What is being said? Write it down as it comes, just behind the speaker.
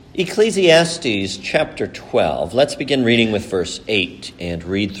Ecclesiastes chapter 12. Let's begin reading with verse 8 and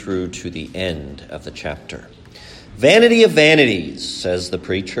read through to the end of the chapter. Vanity of vanities, says the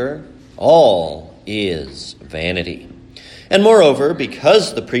preacher, all is vanity. And moreover,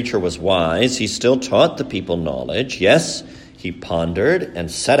 because the preacher was wise, he still taught the people knowledge. Yes, he pondered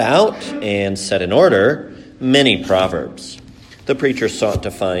and set out and set in order many proverbs. The preacher sought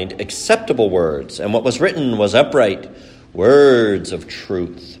to find acceptable words, and what was written was upright, words of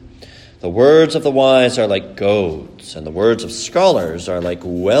truth. The words of the wise are like goads, and the words of scholars are like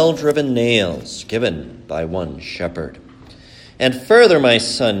well-driven nails given by one shepherd. And further, my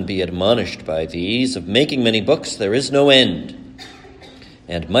son, be admonished by these, of making many books there is no end,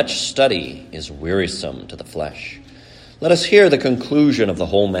 and much study is wearisome to the flesh. Let us hear the conclusion of the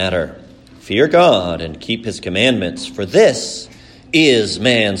whole matter. Fear God and keep his commandments, for this is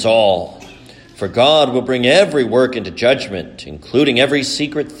man's all. For God will bring every work into judgment, including every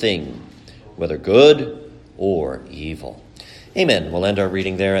secret thing, whether good or evil. Amen. We'll end our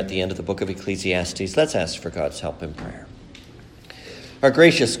reading there at the end of the book of Ecclesiastes. Let's ask for God's help in prayer. Our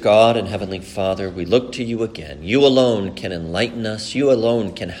gracious God and Heavenly Father, we look to you again. You alone can enlighten us. You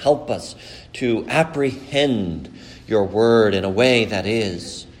alone can help us to apprehend your word in a way that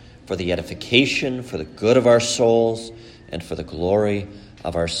is for the edification, for the good of our souls, and for the glory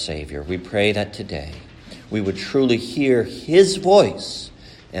of our Savior. We pray that today we would truly hear his voice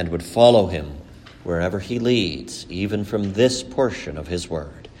and would follow him wherever he leads, even from this portion of his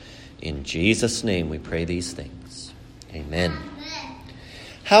word. In Jesus' name we pray these things. Amen.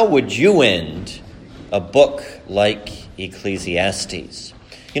 How would you end a book like Ecclesiastes?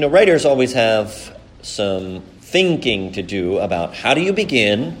 You know, writers always have some thinking to do about how do you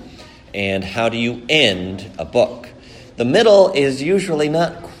begin and how do you end a book. The middle is usually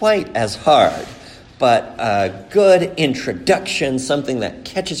not quite as hard, but a good introduction, something that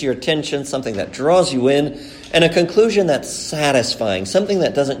catches your attention, something that draws you in, and a conclusion that's satisfying, something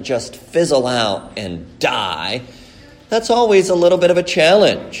that doesn't just fizzle out and die. That's always a little bit of a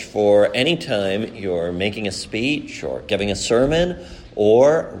challenge for any time you're making a speech or giving a sermon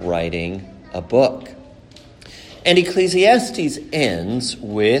or writing a book. And Ecclesiastes ends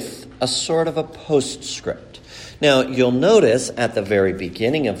with a sort of a postscript. Now, you'll notice at the very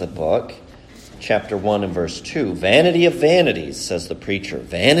beginning of the book, chapter 1 and verse 2, vanity of vanities, says the preacher.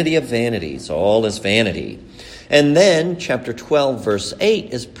 Vanity of vanities, all is vanity. And then chapter 12, verse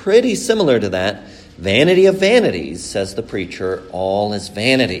 8 is pretty similar to that. Vanity of vanities, says the preacher, all is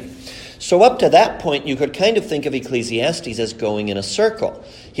vanity. So up to that point, you could kind of think of Ecclesiastes as going in a circle.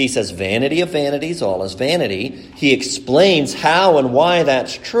 He says, vanity of vanities, all is vanity. He explains how and why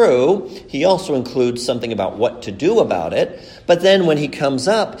that's true. He also includes something about what to do about it. But then when he comes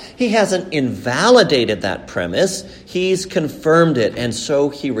up, he hasn't invalidated that premise. He's confirmed it, and so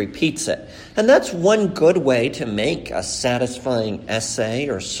he repeats it. And that's one good way to make a satisfying essay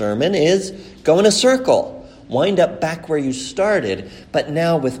or sermon is go in a circle. Wind up back where you started, but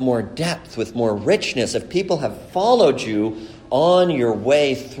now with more depth, with more richness. If people have followed you on your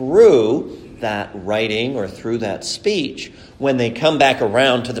way through that writing or through that speech, when they come back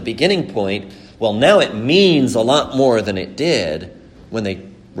around to the beginning point, well, now it means a lot more than it did when they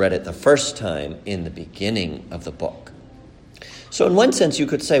read it the first time in the beginning of the book. So in one sense, you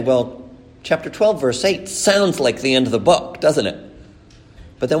could say, well, chapter 12, verse 8 sounds like the end of the book, doesn't it?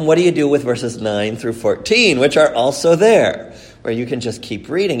 But then what do you do with verses 9 through 14, which are also there, where you can just keep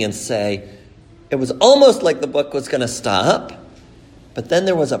reading and say, it was almost like the book was going to stop, but then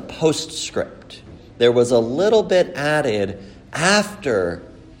there was a postscript. There was a little bit added after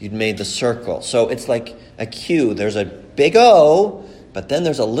you'd made the circle. So it's like a Q. There's a big O, but then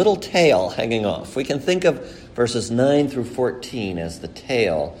there's a little tail hanging off. We can think of verses 9 through 14 as the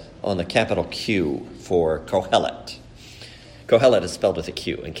tail on the capital Q for Kohelet. Kohelet is spelled with a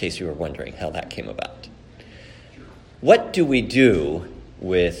Q, in case you were wondering how that came about. What do we do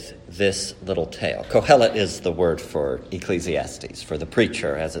with this little tail? Kohelet is the word for Ecclesiastes, for the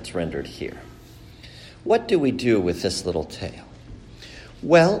preacher as it's rendered here. What do we do with this little tail?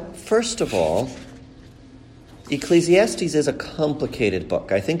 Well, first of all, Ecclesiastes is a complicated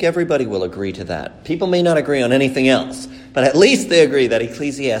book. I think everybody will agree to that. People may not agree on anything else, but at least they agree that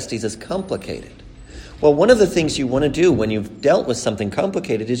Ecclesiastes is complicated. Well, one of the things you want to do when you've dealt with something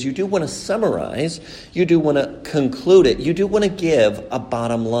complicated is you do want to summarize, you do want to conclude it, you do want to give a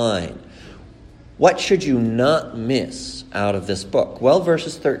bottom line. What should you not miss out of this book? Well,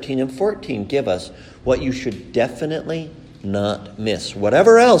 verses 13 and 14 give us what you should definitely not miss.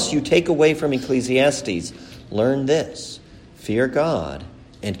 Whatever else you take away from Ecclesiastes, learn this. Fear God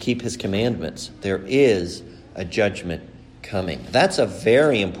and keep his commandments. There is a judgment coming. That's a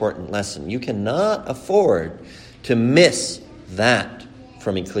very important lesson. You cannot afford to miss that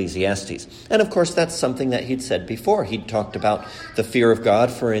from Ecclesiastes. And of course, that's something that he'd said before. He'd talked about the fear of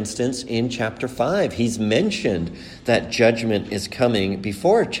God, for instance, in chapter 5. He's mentioned that judgment is coming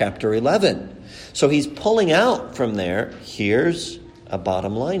before chapter 11. So he's pulling out from there, here's a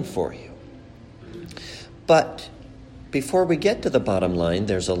bottom line for you. But before we get to the bottom line,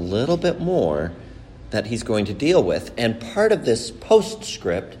 there's a little bit more that he's going to deal with. And part of this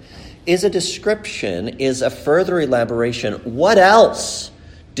postscript is a description, is a further elaboration. What else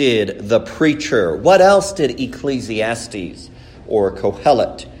did the preacher, what else did Ecclesiastes or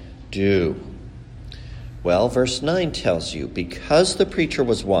Kohelet do? Well, verse 9 tells you, because the preacher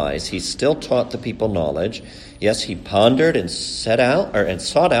was wise, he still taught the people knowledge. Yes, he pondered and sought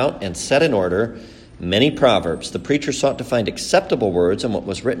out and set in order many proverbs. The preacher sought to find acceptable words, and what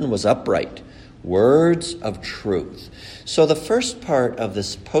was written was upright, words of truth. So the first part of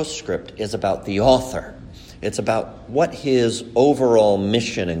this postscript is about the author. It's about what his overall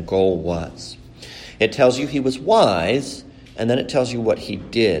mission and goal was. It tells you he was wise, and then it tells you what he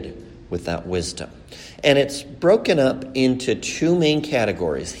did with that wisdom. And it's broken up into two main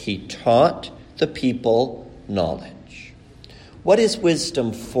categories. He taught the people knowledge. What is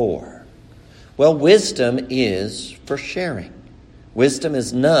wisdom for? Well, wisdom is for sharing. Wisdom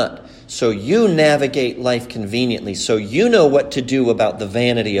is not so you navigate life conveniently, so you know what to do about the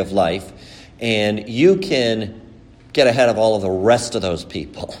vanity of life, and you can get ahead of all of the rest of those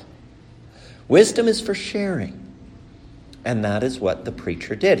people. Wisdom is for sharing. And that is what the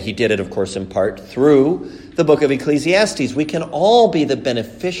preacher did. He did it, of course, in part through the book of Ecclesiastes. We can all be the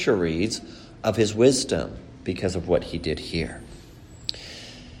beneficiaries of his wisdom because of what he did here.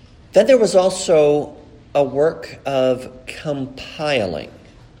 Then there was also a work of compiling.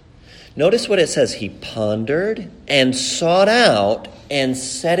 Notice what it says. He pondered and sought out and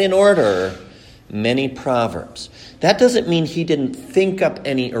set in order many proverbs. That doesn't mean he didn't think up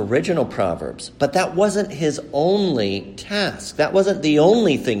any original proverbs, but that wasn't his only task. That wasn't the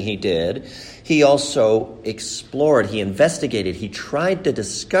only thing he did. He also explored, he investigated, he tried to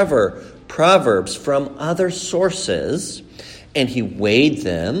discover proverbs from other sources, and he weighed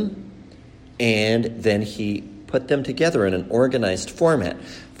them, and then he put them together in an organized format.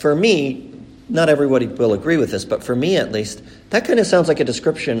 For me, not everybody will agree with this, but for me at least, that kind of sounds like a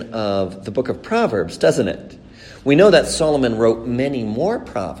description of the book of Proverbs, doesn't it? We know that Solomon wrote many more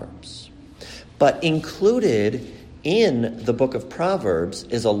Proverbs, but included in the book of Proverbs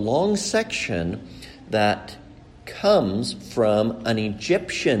is a long section that comes from an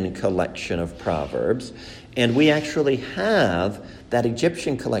Egyptian collection of Proverbs, and we actually have that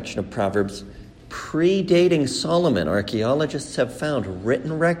Egyptian collection of Proverbs predating Solomon. Archaeologists have found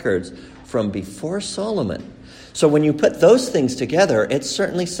written records from before Solomon. So when you put those things together, it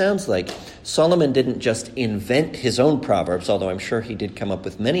certainly sounds like Solomon didn't just invent his own proverbs, although I'm sure he did come up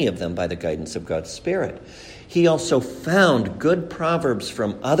with many of them by the guidance of God's Spirit. He also found good proverbs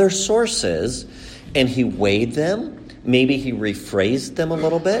from other sources, and he weighed them. Maybe he rephrased them a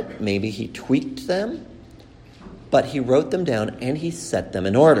little bit. Maybe he tweaked them. But he wrote them down and he set them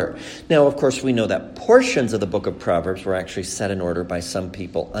in order. Now, of course, we know that portions of the book of Proverbs were actually set in order by some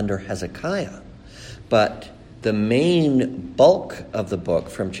people under Hezekiah. But the main bulk of the book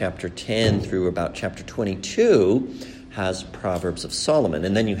from chapter 10 through about chapter 22 has Proverbs of Solomon.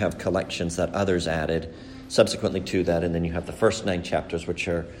 And then you have collections that others added subsequently to that. And then you have the first 9 chapters, which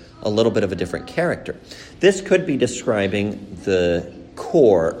are a little bit of a different character. This could be describing the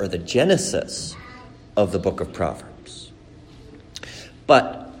core or the genesis of the book of Proverbs.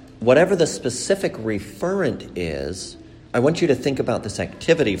 But whatever the specific referent is, I want you to think about this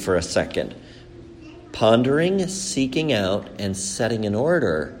activity for a second. Pondering, seeking out, and setting in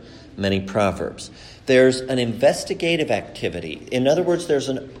order many proverbs. There's an investigative activity. In other words, there's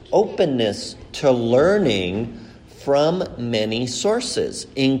an openness to learning from many sources.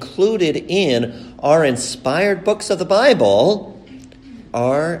 Included in our inspired books of the Bible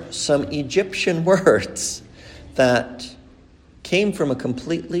are some Egyptian words that came from a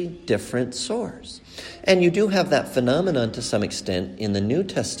completely different source. And you do have that phenomenon to some extent in the New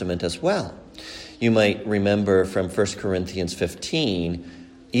Testament as well. You might remember from 1 Corinthians 15,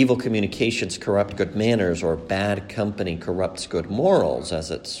 evil communications corrupt good manners, or bad company corrupts good morals, as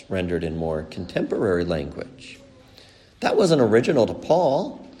it's rendered in more contemporary language. That wasn't original to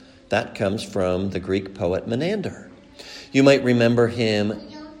Paul. That comes from the Greek poet Menander. You might remember him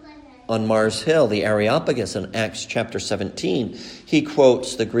on Mars Hill, the Areopagus, in Acts chapter 17. He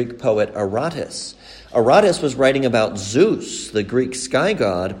quotes the Greek poet Aratus. Aratus was writing about Zeus, the Greek sky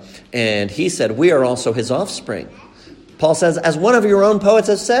god, and he said, "We are also his offspring." Paul says, as one of your own poets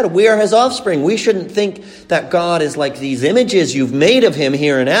has said, we are his offspring. We shouldn't think that God is like these images you've made of him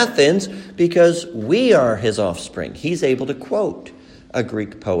here in Athens, because we are his offspring. He's able to quote a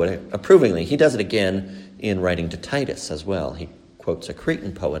Greek poet approvingly. He does it again in writing to Titus as well. He quotes a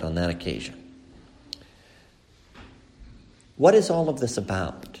Cretan poet on that occasion. What is all of this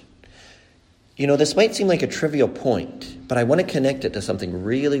about? You know, this might seem like a trivial point, but I want to connect it to something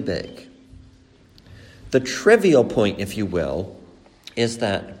really big. The trivial point, if you will, is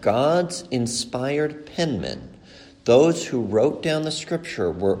that God's inspired penmen, those who wrote down the scripture,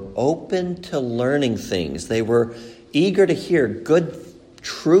 were open to learning things. They were eager to hear good,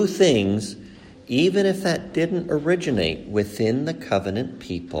 true things, even if that didn't originate within the covenant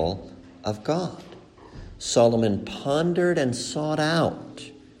people of God. Solomon pondered and sought out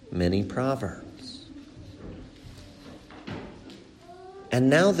many proverbs. And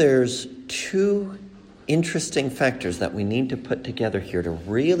now there's two interesting factors that we need to put together here to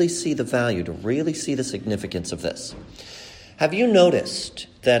really see the value, to really see the significance of this. Have you noticed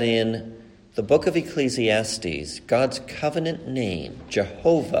that in the book of Ecclesiastes, God's covenant name,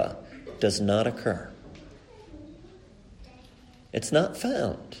 Jehovah, does not occur? It's not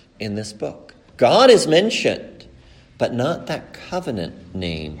found in this book. God is mentioned, but not that covenant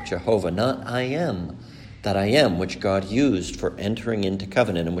name, Jehovah, not I am that I am, which God used for entering into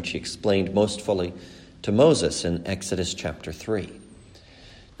covenant and which he explained most fully to Moses in Exodus chapter 3.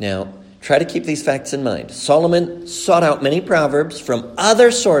 Now, try to keep these facts in mind. Solomon sought out many proverbs from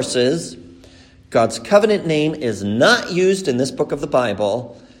other sources. God's covenant name is not used in this book of the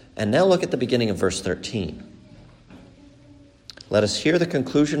Bible. And now look at the beginning of verse 13. Let us hear the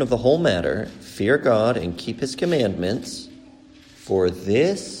conclusion of the whole matter. Fear God and keep his commandments, for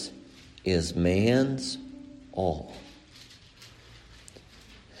this is man's all.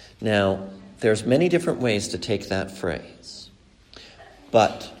 Now, there's many different ways to take that phrase.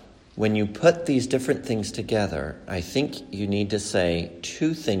 But when you put these different things together, I think you need to say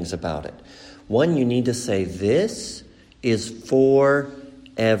two things about it. One, you need to say this is for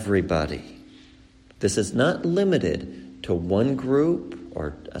everybody. This is not limited to one group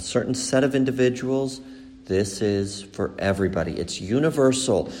or a certain set of individuals. This is for everybody. It's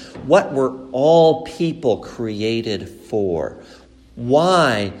universal. What were all people created for?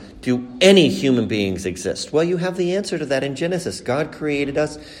 Why do any human beings exist? Well, you have the answer to that in Genesis. God created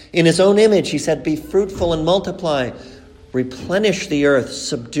us in his own image. He said, be fruitful and multiply, replenish the earth,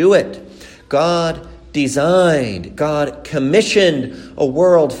 subdue it. God designed, God commissioned a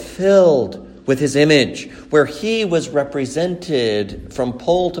world filled with his image, where he was represented from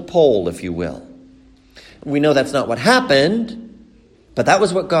pole to pole, if you will. We know that's not what happened, but that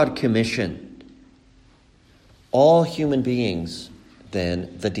was what God commissioned. All human beings,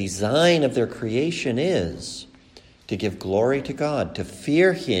 then, the design of their creation is to give glory to God, to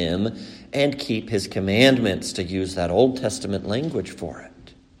fear him and keep his commandments, to use that Old Testament language for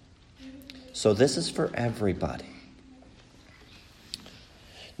it. So this is for everybody.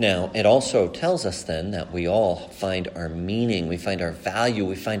 Now, it also tells us then that we all find our meaning, we find our value,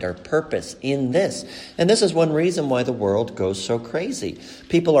 we find our purpose in this. And this is one reason why the world goes so crazy.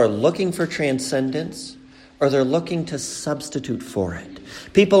 People are looking for transcendence, or they're looking to substitute for it.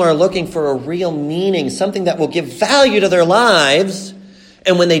 People are looking for a real meaning, something that will give value to their lives.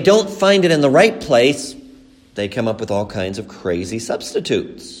 And when they don't find it in the right place, they come up with all kinds of crazy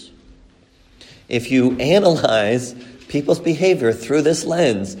substitutes. If you analyze people's behavior through this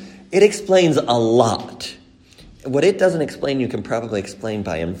lens, it explains a lot. What it doesn't explain, you can probably explain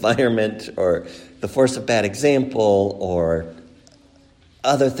by environment or the force of bad example or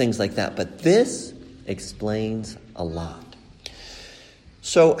other things like that. But this explains a lot.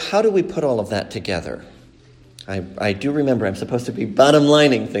 So how do we put all of that together? I do remember I'm supposed to be bottom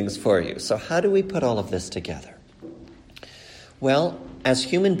lining things for you. So how do we put all of this together? Well, as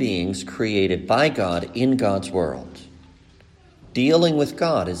human beings created by God in God's world, dealing with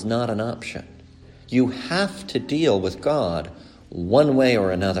God is not an option. You have to deal with God one way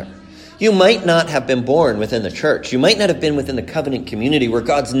or another. You might not have been born within the church. You might not have been within the covenant community where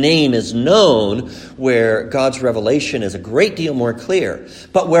God's name is known, where God's revelation is a great deal more clear.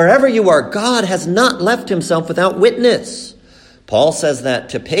 But wherever you are, God has not left himself without witness. Paul says that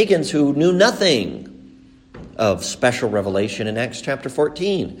to pagans who knew nothing of special revelation in Acts chapter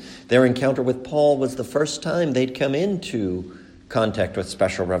 14. Their encounter with Paul was the first time they'd come into contact with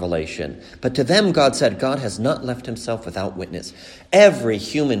special revelation. But to them, God said, God has not left himself without witness. Every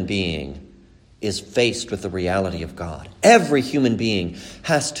human being is faced with the reality of God. Every human being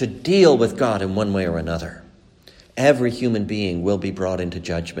has to deal with God in one way or another. Every human being will be brought into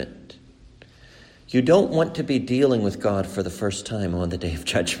judgment. You don't want to be dealing with God for the first time on the day of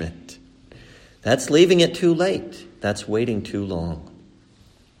judgment. That's leaving it too late. That's waiting too long.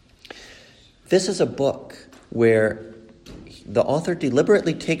 This is a book where the author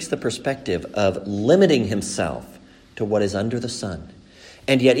deliberately takes the perspective of limiting himself to what is under the sun.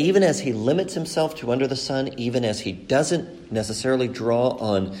 And yet, even as he limits himself to under the sun, even as he doesn't necessarily draw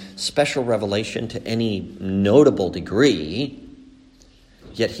on special revelation to any notable degree,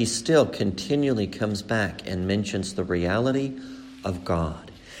 yet he still continually comes back and mentions the reality of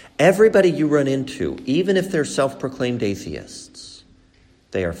God. Everybody you run into, even if they're self-proclaimed atheists,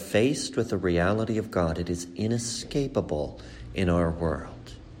 they are faced with the reality of God. It is inescapable in our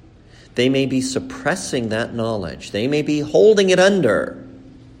world. They may be suppressing that knowledge. They may be holding it under,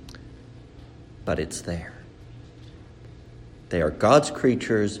 but it's there. They are God's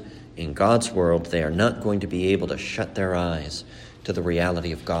creatures in God's world. They are not going to be able to shut their eyes to the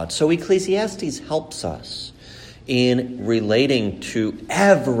reality of God. So Ecclesiastes helps us in relating to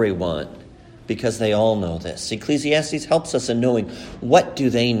everyone because they all know this. Ecclesiastes helps us in knowing what do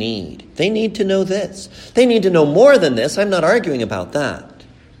they need. They need to know this. They need to know more than this. I'm not arguing about that.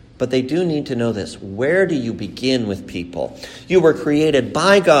 But they do need to know this. Where do you begin with people? You were created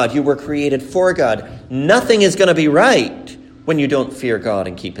by God. You were created for God. Nothing is going to be right when you don't fear God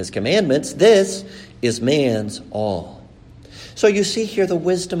and keep his commandments. This is man's all. So you see here the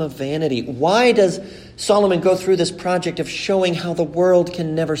wisdom of vanity. Why does Solomon go through this project of showing how the world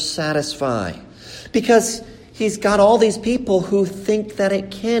can never satisfy? Because he's got all these people who think that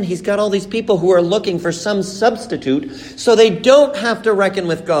it can. He's got all these people who are looking for some substitute so they don't have to reckon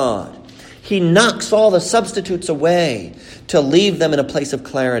with God. He knocks all the substitutes away to leave them in a place of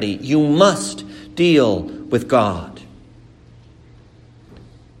clarity. You must deal with God.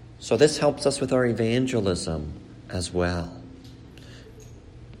 So this helps us with our evangelism as well.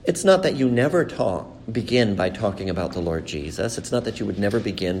 It's not that you never begin by talking about the Lord Jesus. It's not that you would never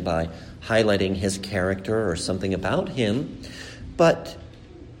begin by highlighting his character or something about him. But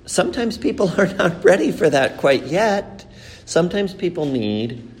sometimes people are not ready for that quite yet. Sometimes people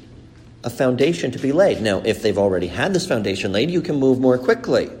need a foundation to be laid. Now, if they've already had this foundation laid, you can move more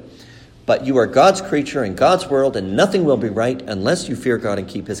quickly. But you are God's creature in God's world, and nothing will be right unless you fear God and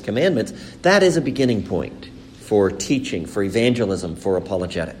keep his commandments. That is a beginning point for teaching, for evangelism, for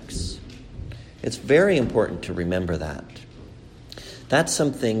apologetics. It's very important to remember that. That's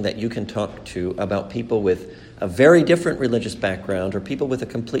something that you can talk to about people with a very different religious background or people with a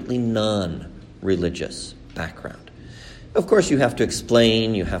completely non-religious background. Of course, you have to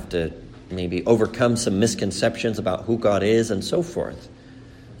explain, you have to maybe overcome some misconceptions about who God is and so forth.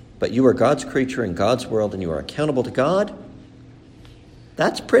 But you are God's creature in God's world and you are accountable to God.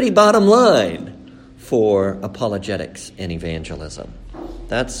 That's pretty bottom line for apologetics and evangelism.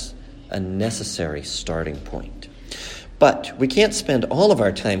 That's a necessary starting point. But we can't spend all of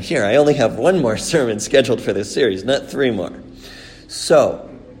our time here. I only have one more sermon scheduled for this series, not 3 more. So,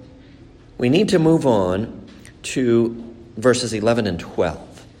 we need to move on to verses 11 and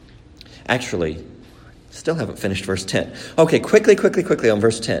 12. Actually, still haven't finished verse 10. Okay, quickly on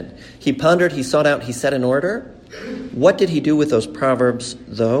verse 10. He pondered, he sought out, he set in order. What did he do with those proverbs,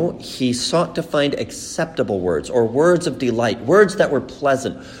 though? He sought to find acceptable words, or words of delight, words that were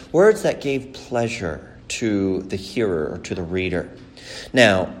pleasant, words that gave pleasure to the hearer or to the reader.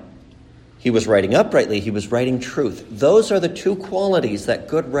 Now, he was writing uprightly, he was writing truth. Those are the 2 qualities that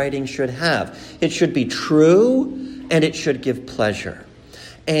good writing should have. It should be true, and it should give pleasure.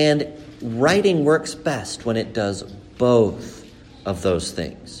 And writing works best when it does both of those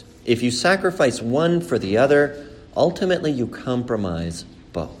things. If you sacrifice one for the other, ultimately you compromise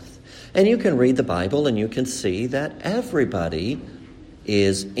both. And you can read the Bible and you can see that everybody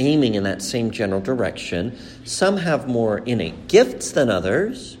is aiming in that same general direction. Some have more innate gifts than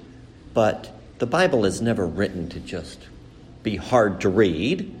others, but the Bible is never written to just be hard to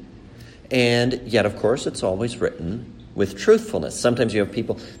read. And yet, of course, it's always written with truthfulness. Sometimes you have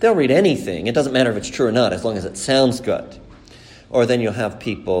people, they'll read anything. It doesn't matter if it's true or not, as long as it sounds good. Or then you'll have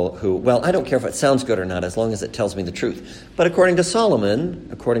people who, well, I don't care if it sounds good or not, as long as it tells me the truth. But according to Solomon,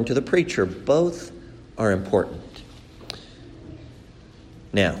 according to the preacher, both are important.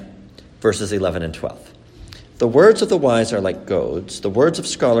 Now, verses 11 and 12. The words of the wise are like goads. The words of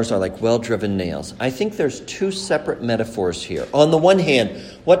scholars are like well-driven nails. I think there's 2 separate metaphors here. On the one hand,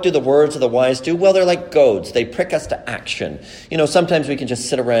 what do the words of the wise do? Well, they're like goads. They prick us to action. You know, sometimes we can just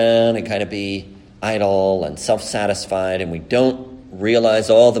sit around and kind of be idle and self-satisfied, and we don't realize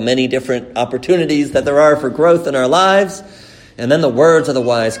all the many different opportunities that there are for growth in our lives. And then the words of the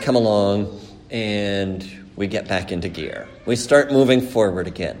wise come along, and we get back into gear. We start moving forward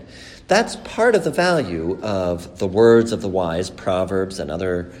again. That's part of the value of the words of the wise, Proverbs and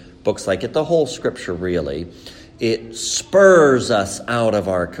other books like it, the whole scripture really. It spurs us out of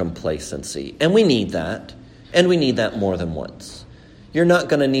our complacency. And we need that. And we need that more than once. You're not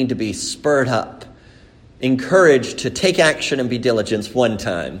going to need to be spurred up, encouraged to take action and be diligent one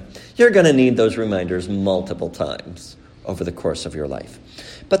time. You're going to need those reminders multiple times over the course of your life.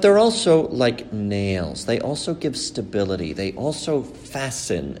 But they're also like nails. They also give stability. They also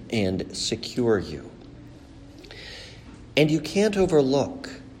fasten and secure you. And you can't overlook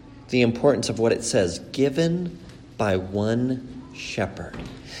the importance of what it says, given by one shepherd.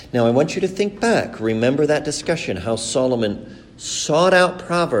 Now, I want you to think back. Remember that discussion, how Solomon sought out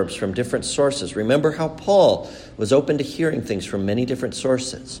Proverbs from different sources. Remember how Paul was open to hearing things from many different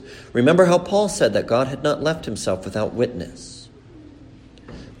sources. Remember how Paul said that God had not left himself without witness.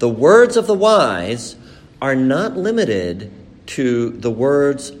 The words of the wise are not limited to the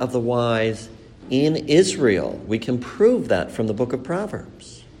words of the wise in Israel. We can prove that from the book of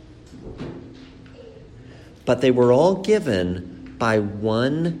Proverbs. But they were all given by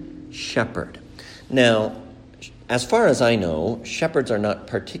one shepherd. Now, as far as I know, shepherds are not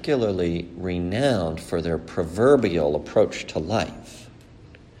particularly renowned for their proverbial approach to life.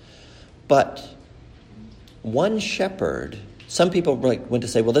 But one shepherd, some people went to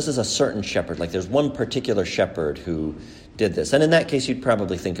say, well, this is a certain shepherd, like there's one particular shepherd who did this. And in that case, you'd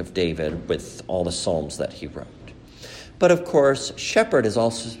probably think of David with all the Psalms that he wrote. But of course, shepherd is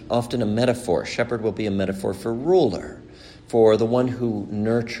also often a metaphor. Shepherd will be a metaphor for ruler, for the one who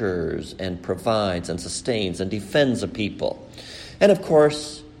nurtures and provides and sustains and defends a people. And of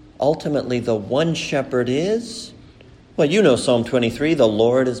course, ultimately, the one shepherd is, well, you know Psalm 23, the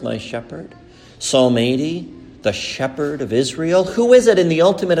Lord is my shepherd. Psalm 80, the shepherd of Israel. Who is it in the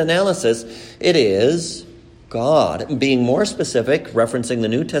ultimate analysis? It is God. Being more specific, referencing the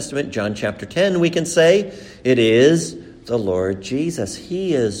New Testament, John chapter 10, we can say it is the Lord Jesus.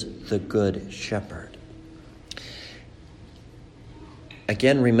 He is the good shepherd.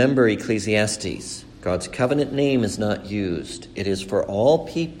 Again, remember Ecclesiastes. God's covenant name is not used. It is for all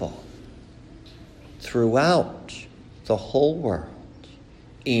people throughout the whole world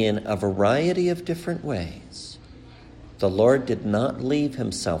in a variety of different ways. The Lord did not leave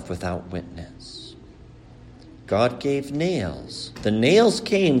himself without witness. God gave nails. The nails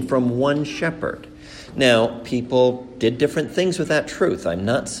came from one shepherd. Now, people did different things with that truth. I'm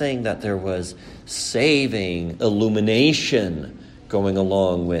not saying that there was saving, illumination going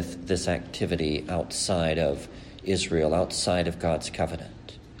along with this activity outside of Israel, outside of God's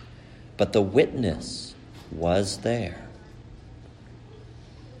covenant. But the witness was there.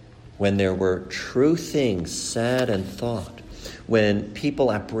 When there were true things said and thought, when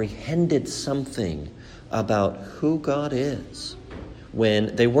people apprehended something about who God is,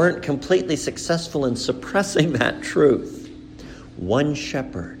 when they weren't completely successful in suppressing that truth, one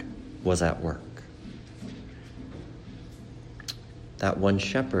shepherd was at work. That one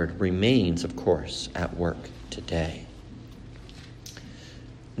shepherd remains, of course, at work today.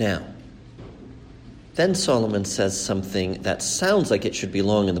 Now, then Solomon says something that sounds like it should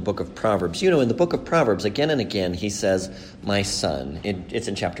belong in the book of Proverbs. You know, in the book of Proverbs, again and again, he says, my son. It's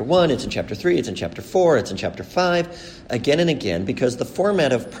in chapter 1, it's in chapter 3, it's in chapter 4, it's in chapter 5, again and again, because the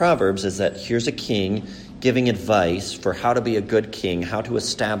format of Proverbs is that here's a king giving advice for how to be a good king, how to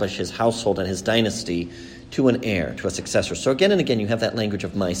establish his household and his dynasty to an heir, to a successor. So again and again, you have that language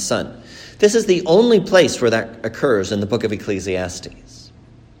of my son. This is the only place where that occurs in the book of Ecclesiastes.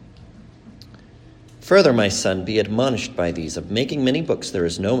 Further, my son, be admonished by these. Of making many books there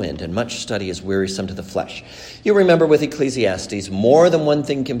is no end, and much study is wearisome to the flesh. You remember with Ecclesiastes, more than one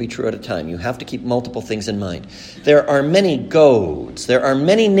thing can be true at a time. You have to keep multiple things in mind. There are many goads, there are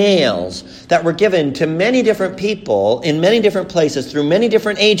many nails that were given to many different people in many different places through many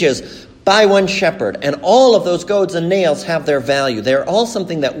different ages by one shepherd. And all of those goads and nails have their value. They're all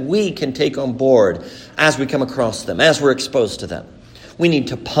something that we can take on board as we come across them, as we're exposed to them. We need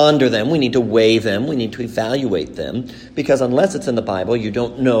to ponder them, we need to weigh them, we need to evaluate them, because unless it's in the Bible, you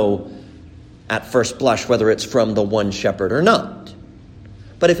don't know at first blush whether it's from the one shepherd or not.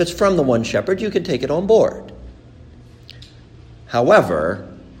 But if it's from the one shepherd, you can take it on board.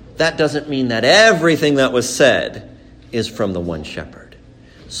 However, that doesn't mean that everything that was said is from the one shepherd.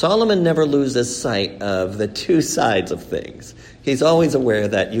 Solomon never loses sight of the two sides of things. He's always aware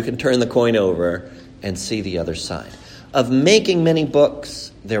that you can turn the coin over and see the other side. Of making many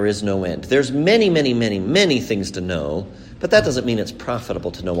books, there is no end. There's many, many, many, many things to know, but that doesn't mean it's profitable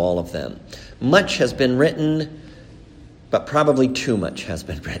to know all of them. Much has been written, but probably too much has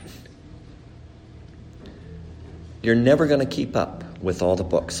been written. You're never going to keep up with all the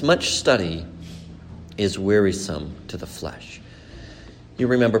books. Much study is wearisome to the flesh. You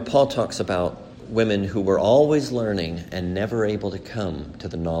remember Paul talks about women who were always learning and never able to come to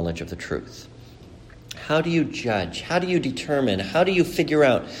the knowledge of the truth. How do you judge? How do you determine? How do you figure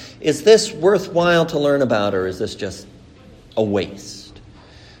out, is this worthwhile to learn about, or is this just a waste?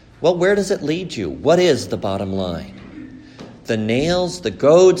 Well, where does it lead you? What is the bottom line? The nails, the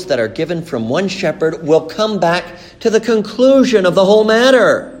goads that are given from one shepherd will come back to the conclusion of the whole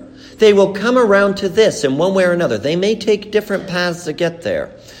matter. They will come around to this in one way or another. They may take different paths to get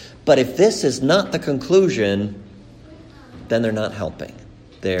there. But if this is not the conclusion, then they're not helping.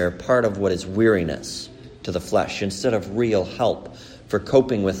 They're part of what is weariness to the flesh instead of real help for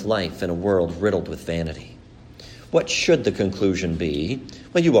coping with life in a world riddled with vanity. What should the conclusion be?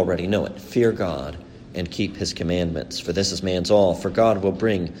 Well, you already know it. Fear God and keep his commandments, for this is man's all. For God will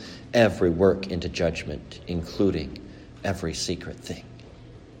bring every work into judgment, including every secret thing.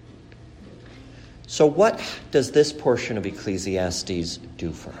 So what does this portion of Ecclesiastes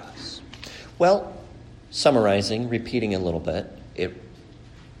do for us? Well, summarizing, repeating a little bit, it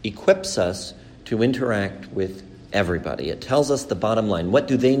equips us to interact with everybody. It tells us the bottom line. What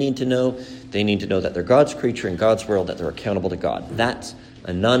do they need to know? They need to know that they're God's creature in God's world, that they're accountable to God. That's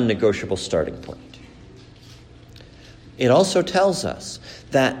a non-negotiable starting point. It also tells us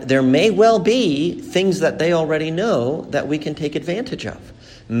that there may well be things that they already know that we can take advantage of.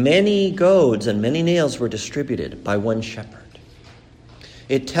 Many goads and many nails were distributed by one shepherd.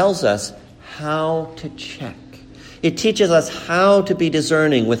 It tells us how to check. It teaches us how to be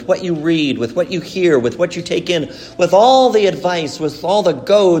discerning with what you read, with what you hear, with what you take in, with all the advice, with all the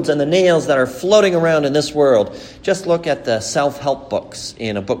goads and the nails that are floating around in this world. Just look at the self-help books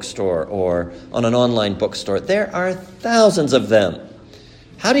in a bookstore or on an online bookstore. There are thousands of them.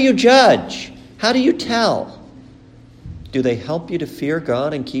 How do you judge? How do you tell? Do they help you to fear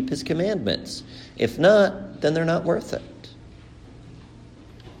God and keep his commandments? If not, then they're not worth it.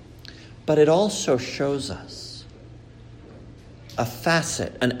 But it also shows us a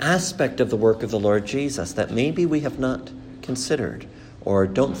facet, an aspect of the work of the Lord Jesus that maybe we have not considered or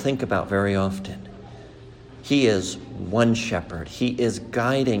don't think about very often. He is one shepherd. He is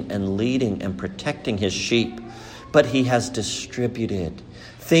guiding and leading and protecting his sheep, but he has distributed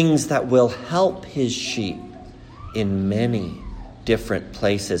things that will help his sheep in many different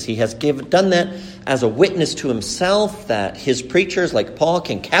places. He has done that as a witness to himself that his preachers like Paul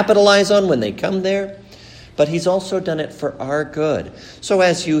can capitalize on when they come there. But he's also done it for our good. So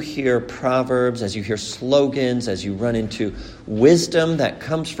as you hear proverbs, as you hear slogans, as you run into wisdom that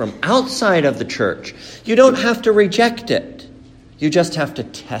comes from outside of the church, you don't have to reject it. You just have to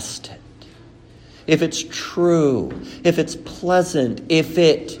test it. If it's true, if it's pleasant, if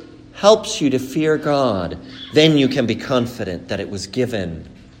it helps you to fear God, then you can be confident that it was given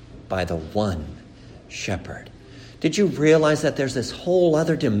by the one shepherd. Did you realize that there's this whole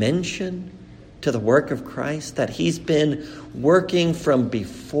other dimension to the work of Christ, that he's been working from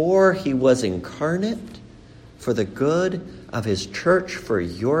before he was incarnate for the good of his church, for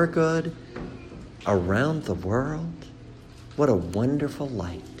your good around the world? What a wonderful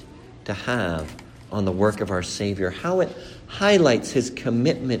light to have on the work of our Savior, how it highlights his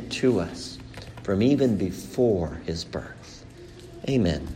commitment to us from even before his birth. Amen.